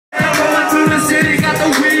city, got the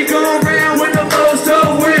weed going round with the most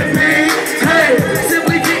up with me. Hey,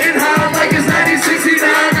 simply getting high like it's 1969.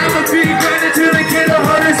 I'ma be granted to the kid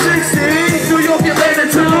 160. New York, Atlanta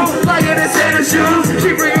too, like in the Santa shoes.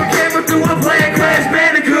 She bring her camera through, I'm playing Crash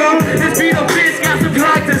Bandicoot. This beat a bitch got some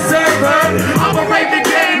cock to serve her. I'ma rape the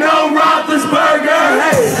game, no Roethlisberger.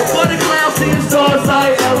 Hey, for the clown seeing stars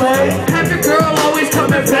like LA. Have your girl always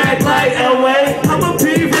coming back like LA. I'm a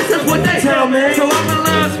peevish, that's what they tell me. So I'm a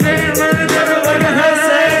loud man, learning everything I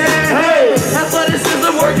say. Hey,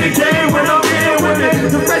 athleticism working game when I'm in with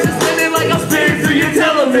it. The press is spinning like I'm spinning through your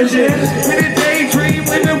television. In a daydream,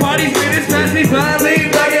 living while these minutes pass me by.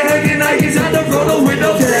 Lean like a hanging Nikes out the roll the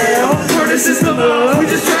window down. Turn the system up, we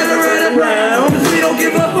just try to ride around. Cause we don't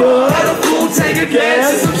give a fuck. Had a full tank of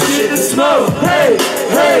gas and some shit to smoke. Hey,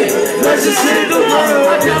 hey, let's just hit the road.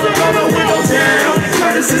 I tell them roll the window down.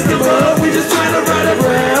 Turn the system up, we just try to ride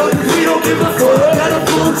around. Cause we don't give a fuck. Got a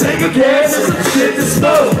full tank of gas and some shit to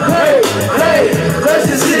smoke. Hey, hey, let's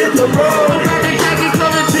just hit the road. I'm wearing khaki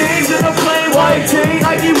colored jeans and a plain white tee.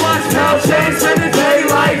 Nike watch, cow chain, spend the day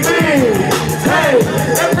like me. Hey,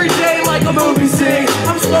 every day like a movie scene.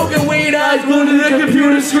 I'm smoking weed, eyes glued to the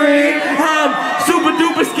computer screen. I'm super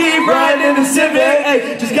duper ski riding in the Civic.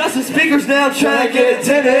 Hey, just got some speakers now, trying to get it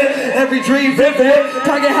tinted. Every dream vivid,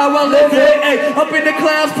 talking how I live it. Hey, up in the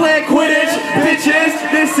clouds playing Quidditch. Bitches,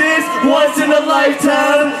 this is once in a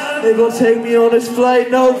lifetime. They gon' take me on this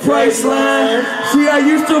flight, no price line. See, I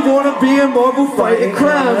used to wanna be in Marvel fighting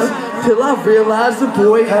crimes, till I realized the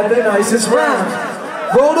boy had the nicest rhymes.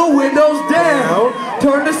 Roll the windows down,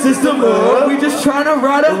 turn the system up. We just tryna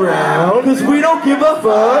ride around, cause we don't give a fuck.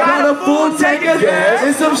 Got a full tank of gas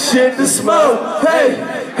and some shit to smoke. Hey,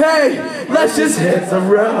 hey, let's just hit the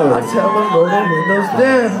road. I tell them roll the windows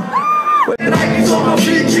down. Nikes on my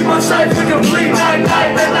feet, keep my cipher complete. Night,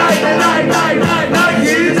 night, night, night, night, night, night, night.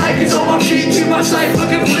 Nikes on my feet, keep my cipher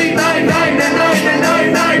complete. Night, night, night, night,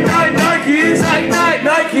 night, night, night, Nikes. Night, night,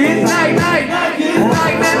 Nikes. Night, night, Nikes.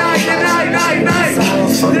 Night, night, night, night, night, night.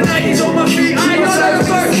 The Nikes on my feet. I know that the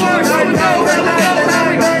first word. Here we go, here we go, here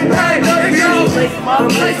we go.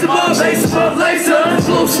 Lace them up, lace them up, lace them.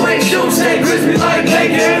 Blue suede shoes, stay crispy like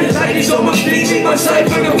bacon. Nikes on my feet, keep my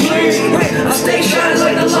cipher complete. I stay shining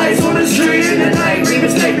like the lights on the street in the night.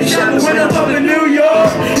 Demons take me shopping when I'm up in New York.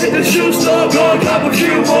 Hit the shoe store, go and cop a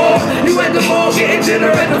few more. You at the mall, getting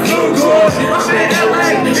dinner at the food court. I'm in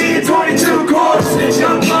LA, eating 22 course.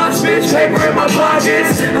 Young boss, bitch, paper in my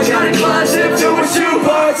pockets. I got a closet filled with shoe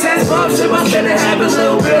parts. His bumps in my bed and have a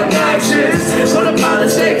little bit obnoxious. But a pilot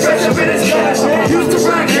stay fresh up in his cash. Used to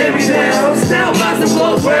rock hand-me-downs. Now buy some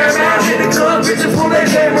clothes, wear them out. Hit the club, bitches pull their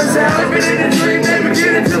cameras out. Living in a dream, they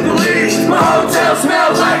beginning to believe. My hotel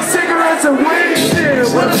smells like cigarettes and weed. Shit,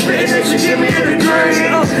 when I'm spitting, they should give me a degree.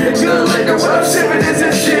 Good liquor, what I'm sipping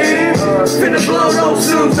isn't cheap. Finna blow, no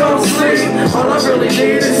suits, don't sleep. All I really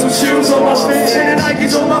need is some shoes on my feet. And the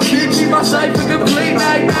Nikes on my feet, keep my cipher complete.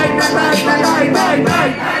 Night, night, night, night, night, night,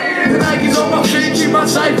 night. The Nikes on my feet, keep my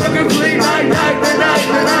cipher complete. Night, night, night, night,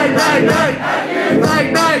 night, night, night.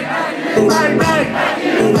 Night, night, night, night.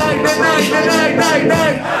 Night, night, night, night, night,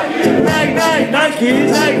 night. Night, night,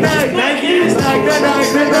 Nikes, night, night, Nikes, night, night,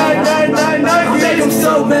 night, night, night, night, night. I make them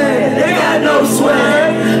so mad, they got no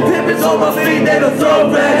swag. Pimpins on my feet, they the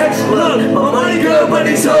throwbacks. Look, my money good, but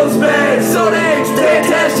these hoes bad. So they stay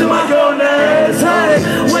attached to my gonads. Hey,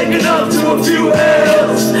 waking up to a few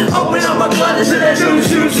L's. Open up my closet to that new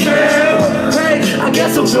shoe smell. Hey, I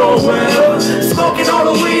guess I'm doing well. Smoking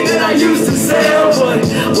all the weed that I used to sell. But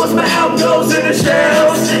once my album goes in the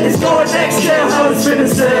shelves, it's going next down how it's finna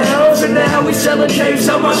sell. And now we selling tapes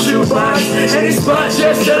on my shoebox. Any spot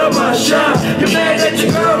just set up my shop. You're mad that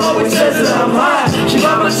your girl always says that I'm hot. She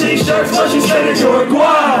buy my t-shirts while she's spending your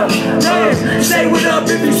guap. Damn, say what up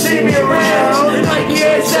if you see me around. The Nike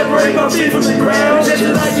ain't separate my feet from the ground. Just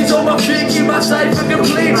the Nikes on my feet, keep my cipher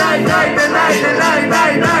complete. Night, night, night, night, night,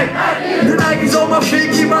 night, night. The Nikes on my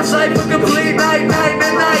feet, keep my cipher complete. Night, night,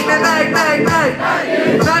 night, night, night, night, night.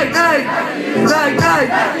 Night, night, night, night.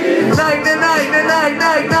 Night, night, night, night,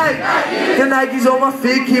 night, night. The Nikes on my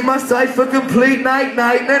feet, keep my cipher complete. Night,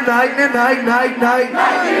 night, night, night, night, night, night.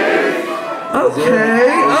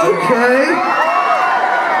 Okay, okay.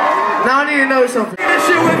 Now I need to know something. This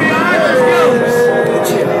shit with me, alright,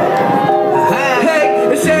 let's go. Hey,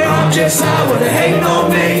 they say I'm just high when they hating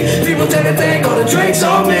on me. People tend to think all the drinks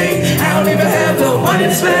on me. I don't even have no money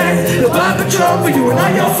to spend. The buy control for you and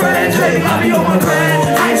all your friends. Baby, I'll be on my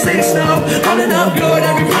grind. I ain't stay snow, rolling up good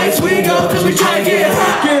every place we go. Cause we try to get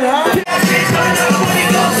hot, get hot. That's it, find out when it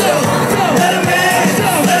goes so. Let them in,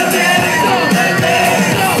 let them in, let them in.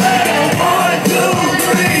 1, 2,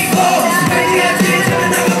 3, 4. Make that shit,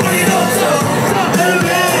 tell me when it goes so.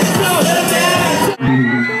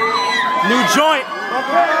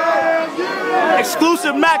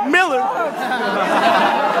 exclusive Mac Miller.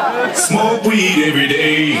 Smoke weed every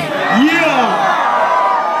day. Yeah.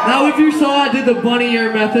 Now, if you saw I did the bunny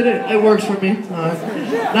ear method, it works for me.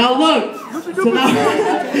 Now look. So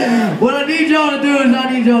now, what I need y'all to do is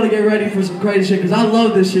I need y'all to get ready for some crazy shit, because I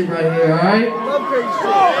love this shit right here, alright? Love crazy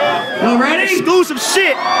shit. Y'all ready? Exclusive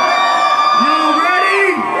shit. Y'all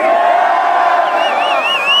ready?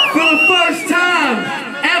 For the first time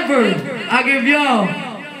ever, I give y'all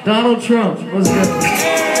Donald Trump. What's good?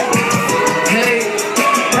 Hey.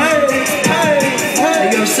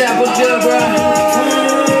 Hey, yo, Sap, what's good, bro?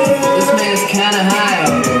 This man's kinda high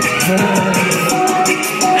out here.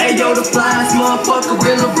 Hey, yo, the flyest motherfucker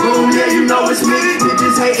in the room, yeah, you know it's me.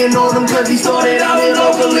 Bitches hating on him cause he started out here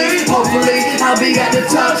locally. Hopefully, I'll be at the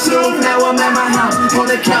top soon. Now I'm at my house, on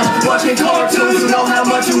the couch, watching cartoons. You know how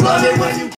much you love it when you